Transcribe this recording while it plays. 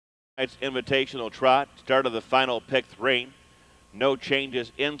Tonight's Invitational Trot, start of the final pick 3. No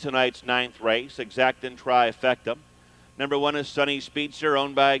changes in tonight's 9th race. Exact and Trifecta. Number 1 is Sunny Speedster,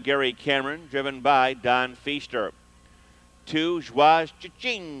 owned by Gary Cameron, driven by Don Feaster. 2, Joie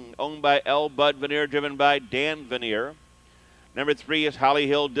Cha-Ching, owned by L. Bud Veneer, driven by Dan Veneer. Number 3 is Holly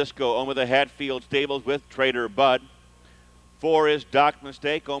Hill Disco, owned by the Hatfield Stables with Trader Bud. 4 is Doc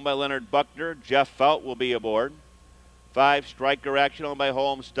Mistake, owned by Leonard Buckner. Jeff Fout will be aboard. 5, Striker Action, owned by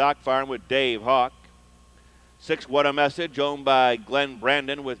Holmes Stock Farm with Dave Hawk. 6, What a Message, owned by Glenn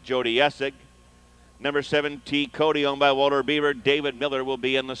Brandon with Jody Essig. Number 7, T. CODY, owned by Walter Beaver. David Miller will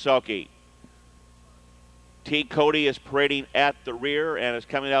be in the sulky. T. CODY is parading at the rear and is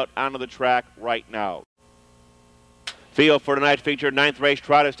coming out onto the track right now. Field for tonight's featured 9th race.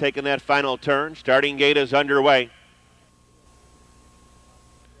 Trot has taken that final turn. Starting gate is underway.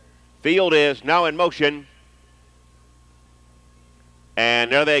 Field is now in motion.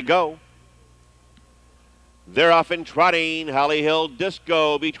 And there they go. They're off and trotting. Holly Hill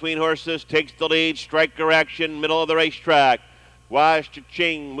Disco between horses takes the lead. Striker Action, middle of the racetrack. Joie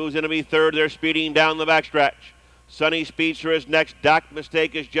Cha-Ching moves in to be third. They're speeding down the backstretch. Sunny Speedster is next. Doc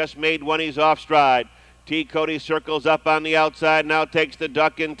Mistake has just made one. He's off stride. T. CODY circles up on the outside. Now takes the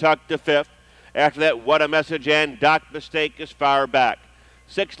duck and tuck to 5th. After that, What a Message, and Doc Mistake is far back.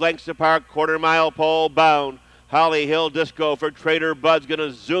 6 lengths apart, quarter-mile pole bound. Holly Hill Disco for Trader Bud's going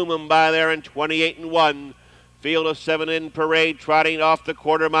to zoom him by there in 28-1. Field of 7 in parade, trotting off the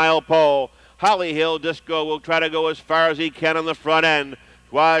quarter-mile pole. Holly Hill Disco will try to go as far as he can on the front end.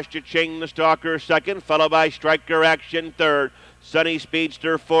 Joie Cha-Ching, the stalker, second, followed by Striker Action, third. Sunny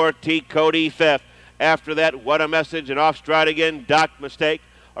Speedster, fourth. T. CODY, fifth. After that, What a Message, and off stride again, Doc Mistake.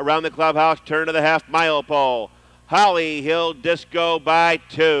 Around the clubhouse, turn to the half-mile pole. Holly Hill Disco by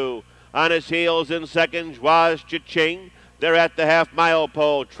 2. On his heels in second, Joie Cha-Ching. They're at the half-mile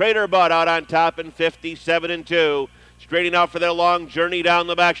pole. Trader Bud out on top in 57-2. Straightening out for their long journey down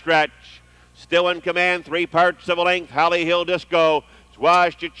the backstretch. Still in command, 3 parts of a length, Holly Hill Disco.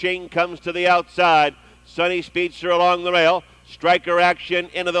 Joie Cha-Ching comes to the outside. Sunny Speedster along the rail. Striker Action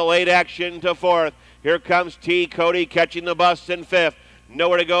into the late action to 4th. Here comes T. CODY catching the bus in 5th.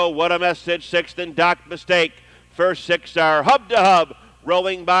 Nowhere to go, What a Message, 6th, and Doc Mistake. First 6 are hub to hub.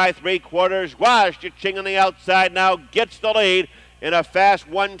 Rolling by 3/4. Joie Cha-Ching on the outside now gets the lead in a fast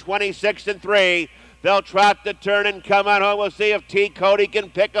 1:26-3. They'll trot the turn and come on home. We'll see if T. CODY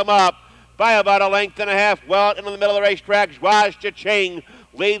can pick them up by about a length and a half. Well into the middle of the racetrack, Joie Cha-Ching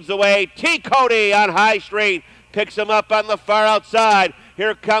leads the way. T. CODY on High Street picks him up on the far outside.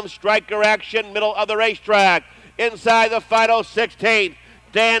 Here comes Striker Action, middle of the racetrack. Inside the final 16th,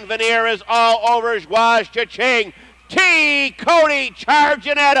 Dan Veneer is all over Joie Cha-Ching. T. CODY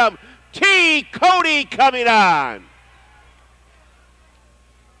charging at him. T. CODY coming on.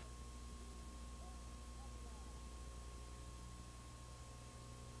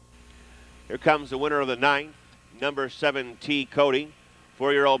 Here comes the winner of the 9th, number 7, T. CODY.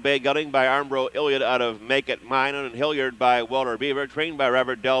 4-year-old bay gelding by Armbro Iliad out of Make It Mine, and Hilliard by Walter Beaver, trained by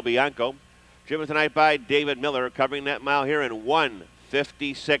Robert Del Bianco. Driven tonight by David Miller, covering that mile here in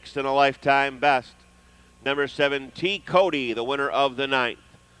 1:56 and a lifetime best. Number 7, T. CODY, the winner of the 9th.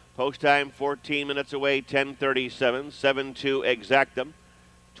 Post time 14 minutes away, 10:37, 7-2 exactum.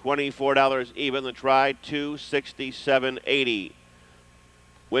 $24 even. The try, $267.80.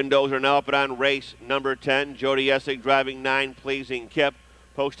 Windows are now up and on race number 10. Jody Essig driving 9, Pleasing Kip.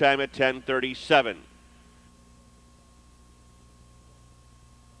 Post time at 10:37.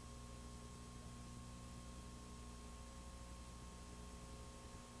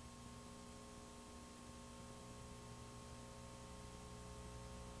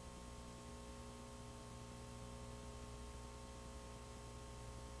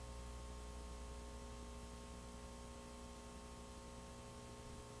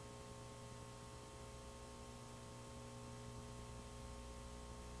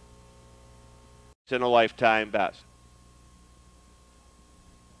 In a lifetime best.